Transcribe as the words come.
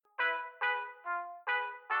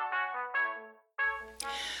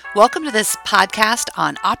Welcome to this podcast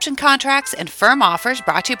on option contracts and firm offers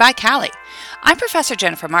brought to you by Callie. I'm Professor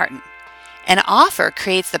Jennifer Martin. An offer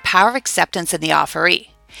creates the power of acceptance in the offeree.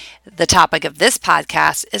 The topic of this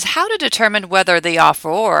podcast is how to determine whether the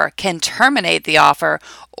offeror can terminate the offer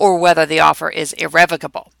or whether the offer is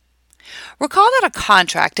irrevocable. Recall that a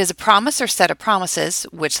contract is a promise or set of promises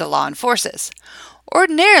which the law enforces.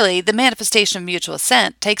 Ordinarily, the manifestation of mutual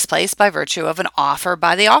assent takes place by virtue of an offer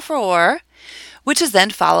by the offeror, which is then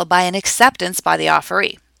followed by an acceptance by the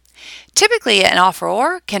offeree. Typically, an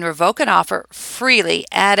offeror can revoke an offer freely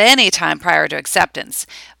at any time prior to acceptance,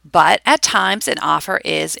 but at times an offer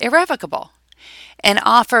is irrevocable. An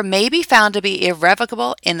offer may be found to be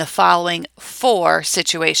irrevocable in the following 4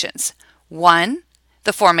 situations. 1.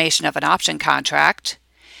 The formation of an option contract.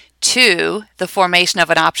 2. The formation of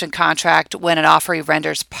an option contract when an offeree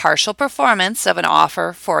renders partial performance of an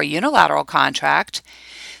offer for a unilateral contract.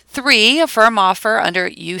 3. A firm offer under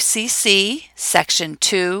UCC Section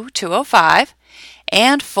 2205.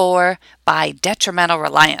 And 4. By detrimental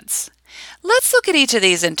reliance. Let's look at each of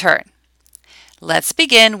these in turn. Let's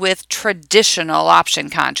begin with traditional option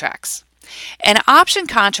contracts. An option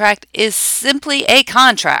contract is simply a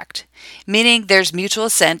contract, meaning there's mutual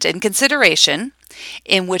assent and consideration,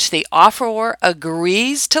 in which the offeror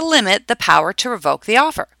agrees to limit the power to revoke the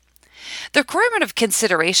offer. The requirement of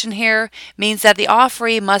consideration here means that the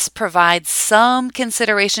offeree must provide some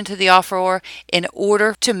consideration to the offeror in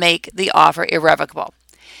order to make the offer irrevocable.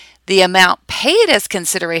 The amount paid as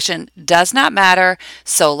consideration does not matter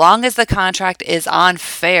so long as the contract is on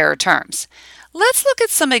fair terms. Let's look at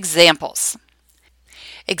some examples.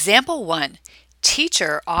 Example 1.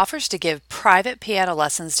 Teacher offers to give private piano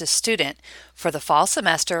lessons to student for the fall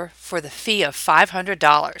semester for the fee of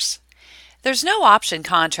 $500. There's no option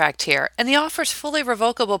contract here, and the offer is fully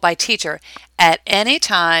revocable by teacher at any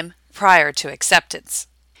time prior to acceptance.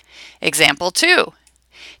 Example 2.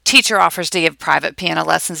 Teacher offers to give private piano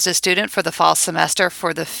lessons to student for the fall semester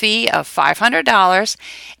for the fee of $500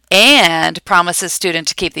 and promises student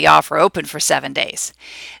to keep the offer open for 7 days.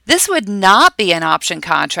 This would not be an option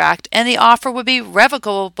contract, and the offer would be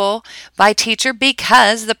revocable by teacher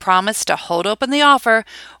because the promise to hold open the offer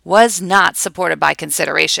was not supported by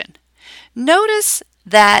consideration. Notice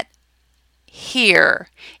that here,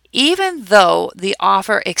 even though the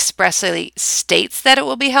offer expressly states that it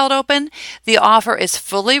will be held open, the offer is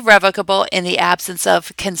fully revocable in the absence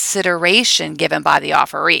of consideration given by the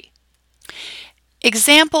offeree.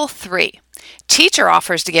 Example 3. Teacher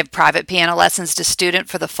offers to give private piano lessons to student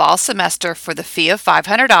for the fall semester for the fee of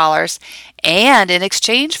 $500, and in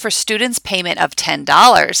exchange for student's payment of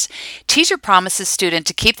 $10, teacher promises student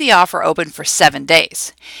to keep the offer open for 7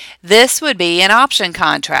 days. This would be an option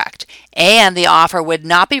contract, and the offer would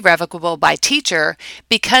not be revocable by teacher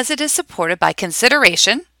because it is supported by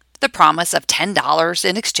consideration, the promise of $10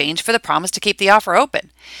 in exchange for the promise to keep the offer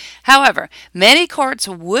open. However, many courts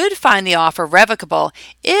would find the offer revocable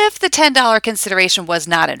if the $10 consideration was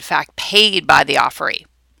not in fact paid by the offeree.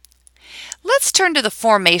 Let's turn to the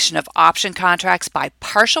formation of option contracts by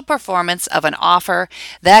partial performance of an offer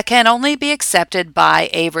that can only be accepted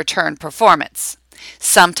by a return performance,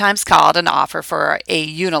 sometimes called an offer for a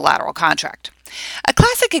unilateral contract. A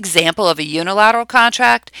classic example of a unilateral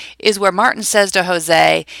contract is where Martin says to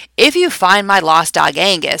Jose, "If you find my lost dog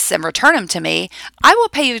Angus and return him to me, I will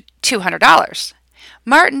pay you $200.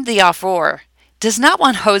 Martin, the offeror, does not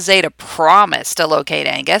want Jose to promise to locate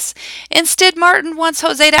Angus. Instead, Martin wants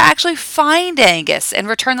Jose to actually find Angus and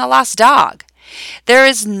return the lost dog. There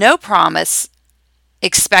is no promise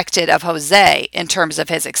expected of Jose in terms of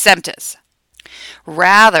his acceptance.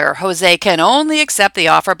 Rather, Jose can only accept the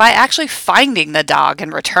offer by actually finding the dog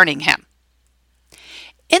and returning him."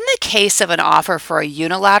 In the case of an offer for a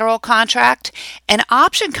unilateral contract, an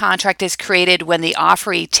option contract is created when the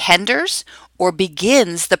offeree tenders or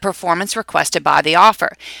begins the performance requested by the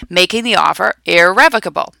offer, making the offer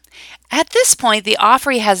irrevocable. At this point, the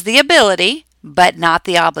offeree has the ability, but not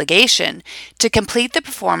the obligation, to complete the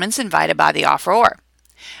performance invited by the offeror.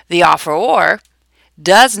 The offeror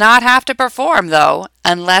does not have to perform, though,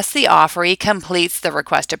 unless the offeree completes the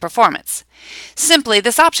requested performance. Simply,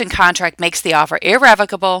 this option contract makes the offer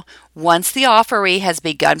irrevocable once the offeree has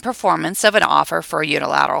begun performance of an offer for a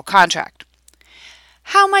unilateral contract.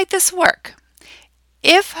 How might this work?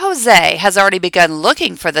 If Jose has already begun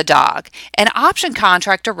looking for the dog, an option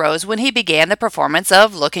contract arose when he began the performance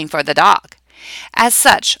of looking for the dog. As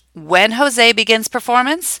such, when Jose begins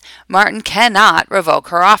performance, Martin cannot revoke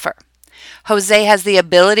her offer. Jose has the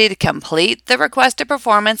ability to complete the requested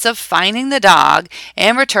performance of finding the dog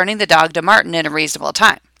and returning the dog to Martin in a reasonable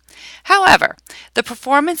time. However, the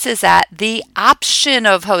performance is at the option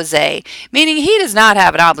of Jose, meaning he does not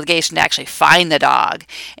have an obligation to actually find the dog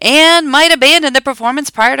and might abandon the performance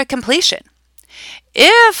prior to completion.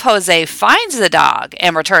 If Jose finds the dog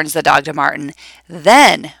and returns the dog to Martin,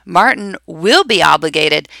 then Martin will be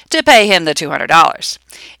obligated to pay him the $200.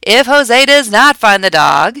 If Jose does not find the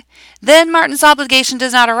dog, then Martin's obligation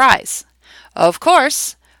does not arise. Of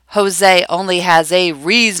course, Jose only has a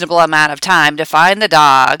reasonable amount of time to find the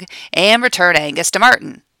dog and return Angus to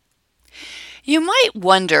Martin. You might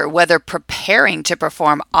wonder whether preparing to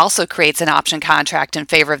perform also creates an option contract in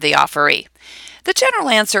favor of the offeree. The general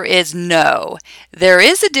answer is no. There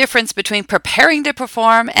is a difference between preparing to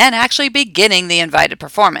perform and actually beginning the invited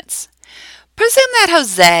performance. Presume that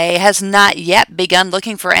Jose has not yet begun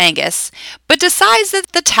looking for Angus, but decides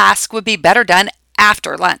that the task would be better done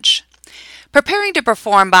after lunch. Preparing to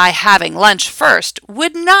perform by having lunch first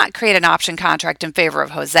would not create an option contract in favor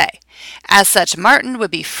of Jose. As such, Martin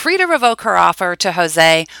would be free to revoke her offer to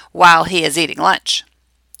Jose while he is eating lunch.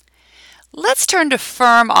 Let's turn to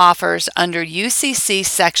firm offers under UCC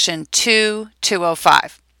Section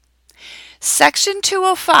 2205. Section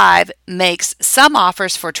 205 makes some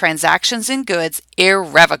offers for transactions in goods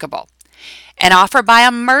irrevocable. An offer by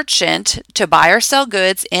a merchant to buy or sell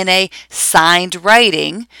goods in a signed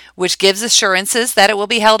writing, which gives assurances that it will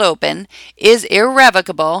be held open, is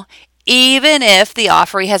irrevocable even if the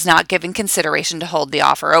offeree has not given consideration to hold the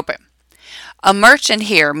offer open. A merchant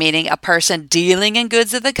here meaning a person dealing in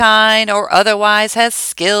goods of the kind or otherwise has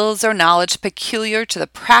skills or knowledge peculiar to the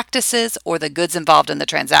practices or the goods involved in the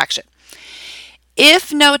transaction.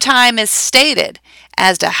 If no time is stated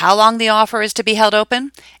as to how long the offer is to be held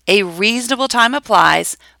open, a reasonable time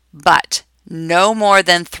applies, but no more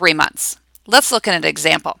than 3 months. Let's look at an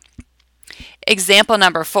example. Example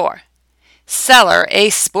number 4. Seller, a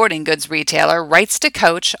sporting goods retailer, writes to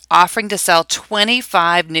Coach offering to sell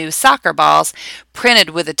 25 new soccer balls printed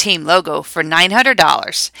with a team logo for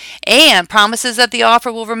 $900 and promises that the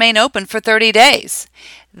offer will remain open for 30 days.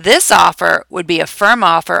 This offer would be a firm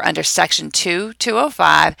offer under Section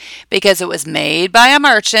 2205 because it was made by a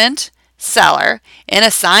merchant, seller, in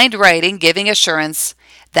a signed writing giving assurance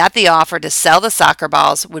that the offer to sell the soccer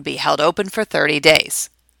balls would be held open for 30 days.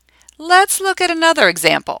 Let's look at another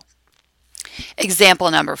example.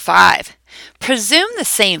 Example number 5. Presume the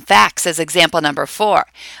same facts as example number 4,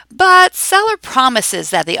 but seller promises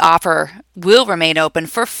that the offer will remain open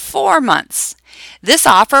for 4 months. This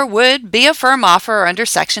offer would be a firm offer under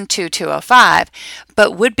Section 2205,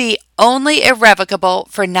 but would be only irrevocable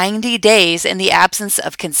for 90 days in the absence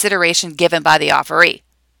of consideration given by the offeree.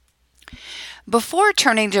 Before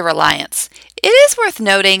turning to reliance, it is worth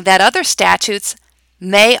noting that other statutes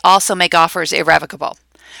may also make offers irrevocable.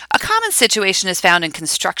 A common situation is found in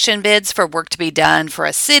construction bids for work to be done for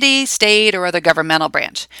a city, state, or other governmental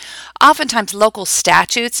branch. Oftentimes, local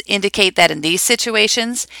statutes indicate that in these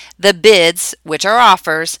situations, the bids, which are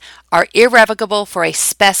offers, are irrevocable for a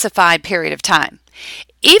specified period of time.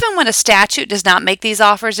 Even when a statute does not make these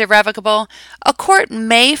offers irrevocable, a court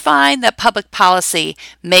may find that public policy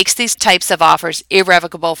makes these types of offers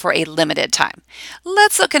irrevocable for a limited time.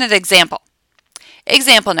 Let's look at an example.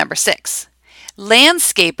 Example number 6.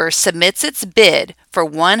 Landscaper submits its bid for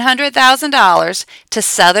 $100,000 to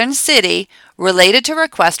Southern City related to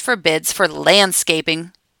request for bids for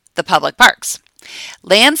landscaping the public parks.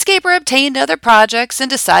 Landscaper obtained other projects and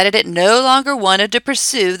decided it no longer wanted to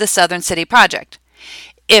pursue the Southern City project.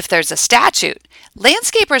 If there's a statute,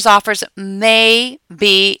 landscaper's offers may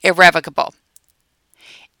be irrevocable.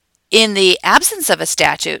 In the absence of a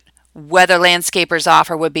statute, whether landscaper's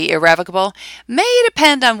offer would be irrevocable may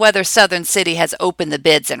depend on whether Southern City has opened the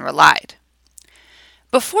bids and relied.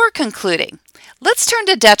 Before concluding, let's turn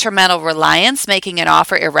to detrimental reliance making an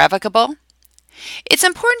offer irrevocable. It's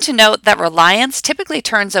important to note that reliance typically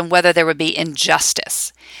turns on whether there would be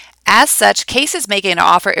injustice. As such, cases making an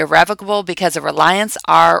offer irrevocable because of reliance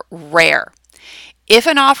are rare. If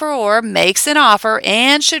an offeror makes an offer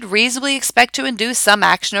and should reasonably expect to induce some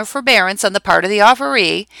action or forbearance on the part of the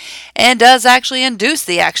offeree, and does actually induce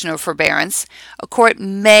the action or forbearance, a court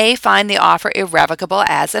may find the offer irrevocable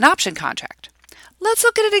as an option contract. Let's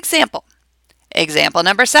look at an example. Example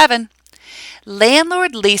number 7.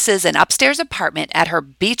 Landlord leases an upstairs apartment at her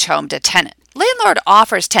beach home to tenant. Landlord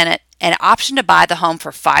offers tenant an option to buy the home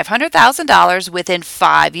for $500,000 within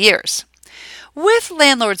 5 years. With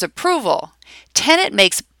landlord's approval, tenant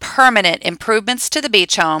makes permanent improvements to the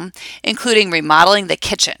beach home, including remodeling the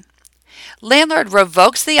kitchen. Landlord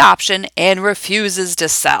revokes the option and refuses to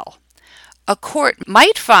sell. A court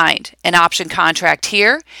might find an option contract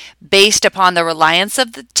here based upon the reliance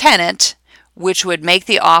of the tenant which would make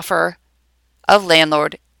the offer of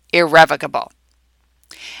landlord irrevocable.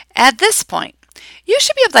 At this point, you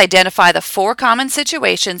should be able to identify the 4 common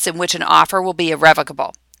situations in which an offer will be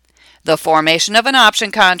irrevocable: the formation of an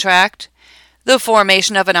option contract, the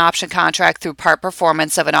formation of an option contract through part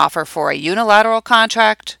performance of an offer for a unilateral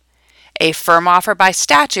contract, a firm offer by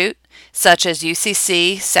statute, such as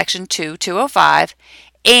UCC Section 2-205,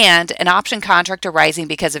 and an option contract arising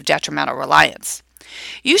because of detrimental reliance.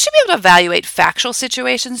 You should be able to evaluate factual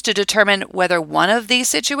situations to determine whether one of these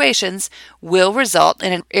situations will result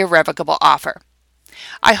in an irrevocable offer.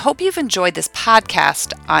 I hope you've enjoyed this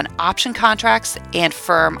podcast on option contracts and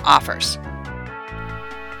firm offers.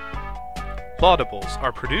 Laudables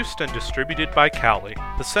are produced and distributed by CALI,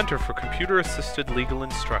 the Center for Computer-Assisted Legal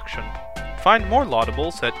Instruction. Find more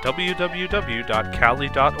Laudables at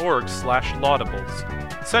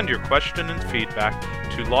www.cali.org/laudables. Send your question and feedback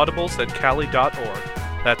to laudables@cali.org.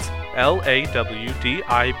 That's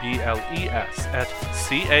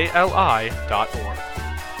LAWDIBLES@CALI.org.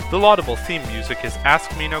 The Laudable theme music is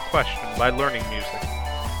Ask Me No Question by Learning Music.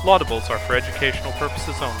 Laudables are for educational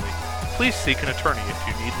purposes only. Please seek an attorney if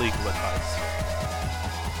you need legal advice.